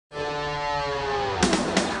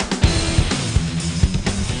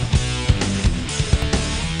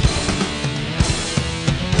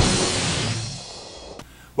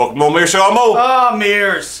Welcome to Meares Show. I'm Mo.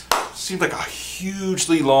 Meares. Seemed like a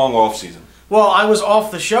hugely long off season. Well, I was off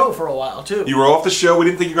the show for a while too. You were off the show. We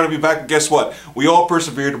didn't think you were going to be back. But guess what? We all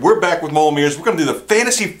persevered. We're back with Mo and Meares. We're going to do the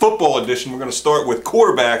fantasy football edition. We're going to start with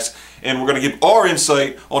quarterbacks, and we're going to give our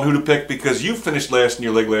insight on who to pick because you finished last in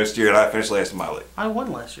your league last year, and I finished last in my league. I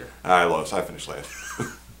won last year. I lost. I finished last.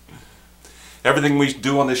 Everything we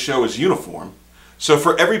do on this show is uniform. So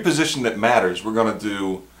for every position that matters, we're going to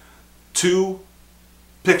do 2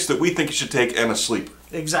 picks that we think you should take and a sleeper.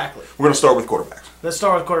 Exactly. We're going to start with quarterbacks. Let's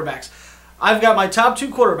start with quarterbacks. I've got my top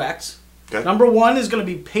 2 quarterbacks. Okay. Number 1 is going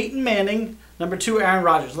to be Peyton Manning. Number 2, Aaron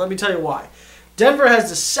Rodgers. Let me tell you why. Denver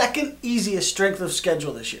has the second easiest strength of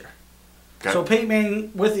schedule this year. Okay. So Peyton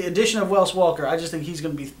Manning, with the addition of Wes Welker, I just think he's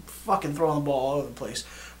going to be fucking throwing the ball all over the place.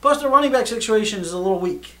 Plus, the running back situation is a little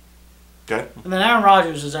weak. Okay. And then Aaron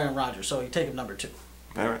Rodgers is Aaron Rodgers, so you take him number 2.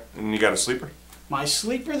 All right. And you got a sleeper? My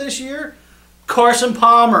sleeper this year, Carson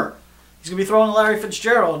Palmer. He's going to be throwing to Larry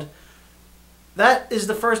Fitzgerald. That is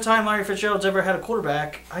the first time Larry Fitzgerald's ever had a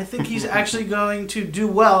quarterback. I think he's actually going to do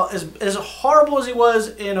well. As horrible as he was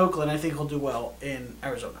in Oakland, I think he'll do well in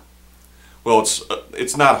Arizona. Well,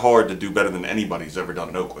 it's not hard to do better than anybody's ever done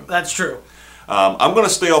in Oakland. That's true. I'm going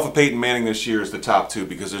to stay off of Peyton Manning this year as the top 2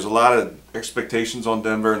 because there's a lot of expectations on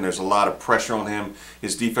Denver and there's a lot of pressure on him.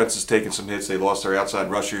 His defense is taking some hits. They lost their outside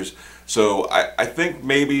rushers. So I think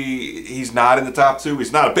maybe he's not in the top 2.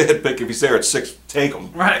 He's not a bad pick if he's there at 6. Take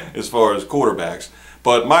him. Right. As far as quarterbacks.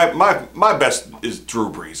 But my best is Drew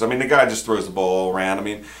Brees. I mean, the guy just throws the ball all around. I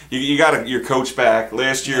mean, you got your coach back.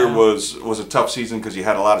 Last year was a tough season because you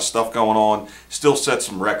had a lot of stuff going on. Still set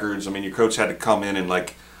some records. I mean, your coach had to come in and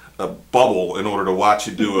like a bubble in order to watch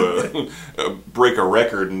you do break a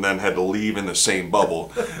record and then had to leave in the same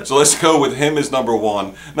bubble. So let's go with him as number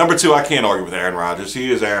 1. Number 2, I can't argue with Aaron Rodgers.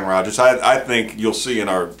 He is Aaron Rodgers. I think you'll see in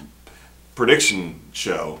our prediction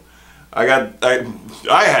show, I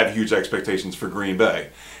have huge expectations for Green Bay.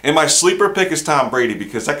 And my sleeper pick is Tom Brady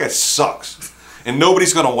because that guy sucks. And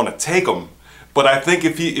nobody's going to want to take him. But I think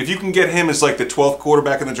if you can get him as like the 12th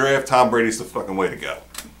quarterback in the draft, Tom Brady's the fucking way to go.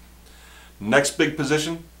 Next big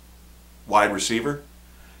position, wide receiver.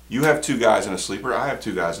 You have 2 guys in a sleeper. I have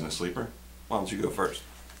 2 guys in a sleeper. Why don't you go first?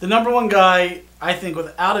 The number 1 guy, I think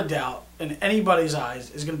without a doubt, in anybody's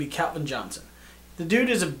eyes, is going to be Calvin Johnson. The dude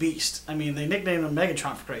is a beast. I mean, they nicknamed him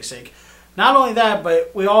Megatron for Christ's sake. Not only that,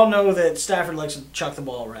 but we all know that Stafford likes to chuck the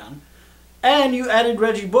ball around. And you added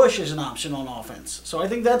Reggie Bush as an option on offense. So I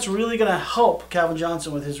think that's really going to help Calvin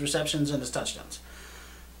Johnson with his receptions and his touchdowns.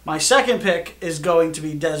 My second pick is going to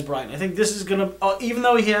be Dez Bryant. I think this is going to, even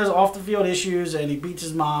though he has off-the-field issues and he beats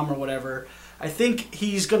his mom or whatever, I think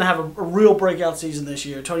he's going to have a real breakout season this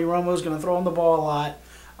year. Tony Romo's going to throw him the ball a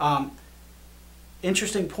lot.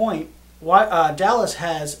 Interesting point. Dallas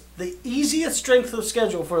has the easiest strength of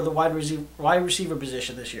schedule for the wide receiver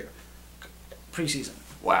position this year, preseason.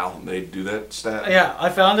 Wow, they do that stat? Yeah, I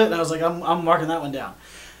found it and I was like, I'm marking that one down.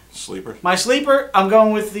 Sleeper? My sleeper, I'm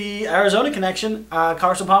going with the Arizona connection.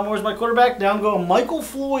 Carson Palmer is my quarterback. Now I'm going Michael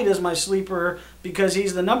Floyd as my sleeper because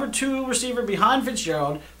he's the number 2 receiver behind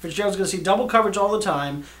Fitzgerald. Fitzgerald's going to see double coverage all the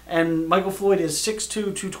time, and Michael Floyd is 6'2",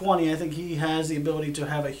 220. I think he has the ability to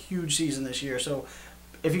have a huge season this year. So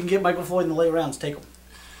if you can get Michael Floyd in the late rounds, take him.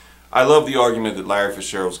 I love the argument that Larry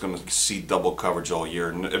Fitzgerald's going to see double coverage all year,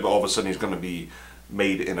 and all of a sudden he's going to be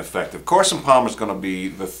made ineffective. Carson Palmer's going to be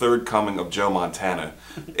the 3rd coming of Joe Montana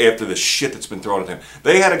after the shit that's been thrown at him.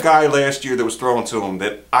 They had a guy last year that was thrown to him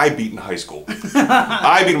that I beat in high school.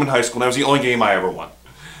 I beat him in high school, and that was the only game I ever won.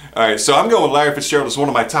 All right, so I'm going with Larry Fitzgerald as one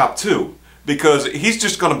of my top 2 because he's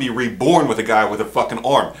just going to be reborn with a guy with a fucking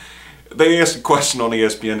arm. They asked a question on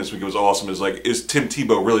ESPN this week. It was awesome. It was like, is Tim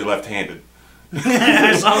Tebow really left-handed?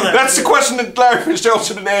 I saw that. That's the question that Larry Fitzgerald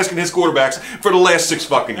should have been asking his quarterbacks for the last 6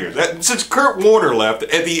 fucking years. Since Kurt Warner left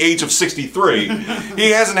at the age of 63,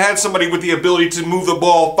 he hasn't had somebody with the ability to move the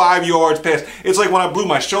ball 5 yards past. It's like when I blew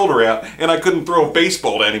my shoulder out and I couldn't throw a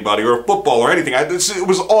baseball to anybody or a football or anything. It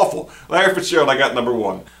was awful. Larry Fitzgerald, I got number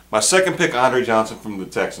 1. My second pick, Andre Johnson from the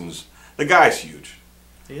Texans. The guy's huge.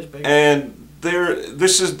 He is big. And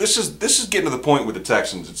this is getting to the point with the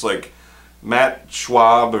Texans. It's like Matt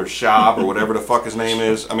Schwab or Schaub or whatever the fuck his name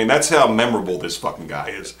is. I mean, that's how memorable this fucking guy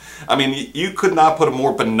is. I mean, you could not put a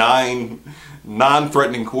more benign,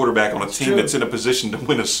 non-threatening quarterback on a team that's in a position to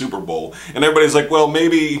win a Super Bowl. And everybody's like, well,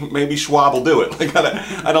 maybe Schwab will do it. Like,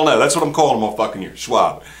 I don't know. That's what I'm calling him all fucking year,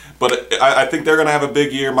 Schwab. But I think they're going to have a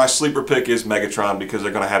big year. My sleeper pick is Megatron because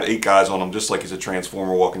they're going to have 8 guys on him just like he's a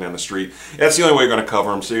transformer walking down the street. That's the only way you're going to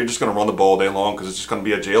cover him. So you're just going to run the ball all day long because it's just going to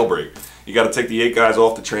be a jailbreak. You got to take the 8 guys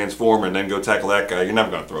off the transformer and then go tackle that guy. You're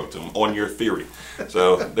never going to throw it to him on your theory.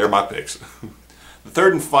 So they're my picks. The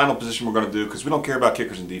third and final position we're going to do, because we don't care about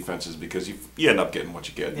kickers and defenses, because you end up getting what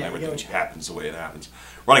you get, and everything happens the way it happens.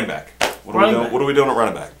 Running back. What are we doing at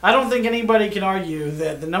running back? I don't think anybody can argue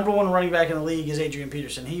that the #1 running back in the league is Adrian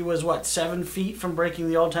Peterson. He was, 7 feet from breaking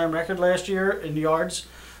the all-time record last year in yards.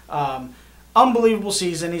 Unbelievable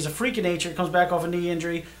season. He's a freak of nature. Comes back off a knee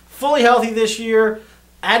injury. Fully healthy this year.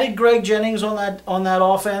 Added Greg Jennings on that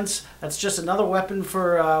offense. That's just another weapon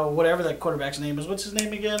for whatever that quarterback's name is. What's his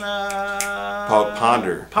name again?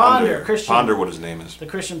 Ponder. Christian Ponder, what his name is. The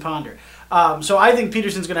Christian Ponder. So I think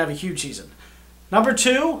Peterson's going to have a huge season.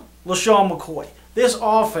 #2, LaShawn McCoy. This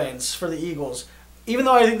offense for the Eagles, even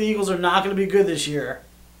though I think the Eagles are not going to be good this year,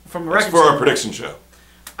 from a record standpoint, for our prediction show.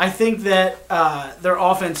 I think that their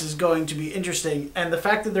offense is going to be interesting, and the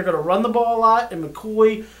fact that they're going to run the ball a lot, and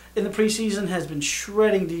McCoy in the preseason has been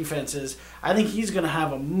shredding defenses, I think he's going to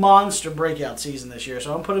have a monster breakout season this year.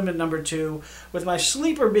 So I'm putting him at #2, with my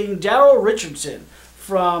sleeper being Darrell Richardson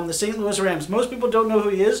from the St. Louis Rams. Most people don't know who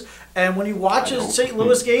he is, and when you watch a St.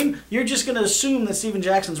 Louis game, you're just going to assume that Steven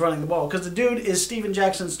Jackson's running the ball, because the dude is Steven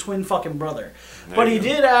Jackson's twin fucking brother. But he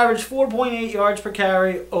did average 4.8 yards per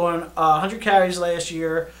carry on 100 carries last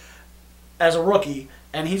year as a rookie,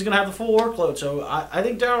 and he's going to have the full workload. So I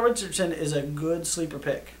think Darrell Richardson is a good sleeper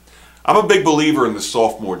pick. I'm a big believer in the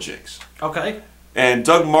sophomore jinx. Okay. And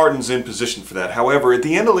Doug Martin's in position for that. However, at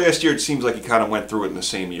the end of last year, it seems like he kind of went through it in the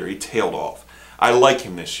same year. He tailed off. I like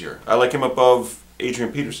him this year. I like him above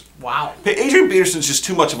Adrian Peterson. Wow. Adrian Peterson's just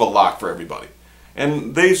too much of a lock for everybody.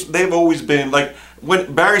 And they've always been, like,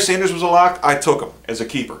 when Barry Sanders was a lock, I took him as a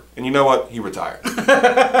keeper. And you know what? He retired.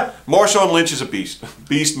 Marshawn Lynch is a beast.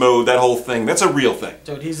 Beast mode, that whole thing. That's a real thing.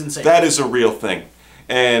 Dude, he's insane. That is a real thing.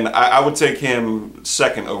 And I would take him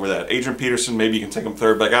second over that. Adrian Peterson, maybe you can take him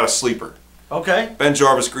third, but I got a sleeper. Okay. Ben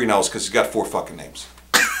Jarvis Greenhouse, because he's got 4 fucking names.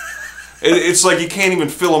 It's like you can't even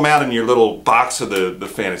fill him out in your little box of the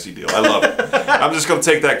fantasy deal. I love it. I'm just going to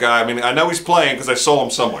take that guy. I mean, I know he's playing because I saw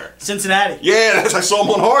him somewhere. Cincinnati. Yeah, I saw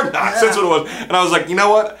him on Hard Knocks. Yeah. That's what it was. And I was like, you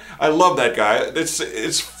know what? I love that guy.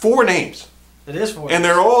 It's 4 names. It is 4 names. And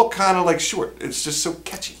they're all kind of like short. It's just so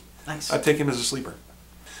catchy. Nice. I'd take him as a sleeper.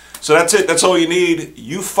 So that's it. That's all you need.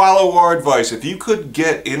 You follow our advice. If you could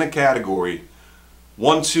get in a category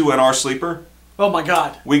 1, 2, and our sleeper, oh my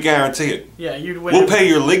God, we guarantee it. Yeah, you'd win. We'll pay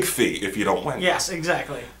your league fee if you don't win. Yes,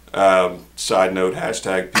 exactly. Side note,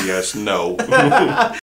 #PS no.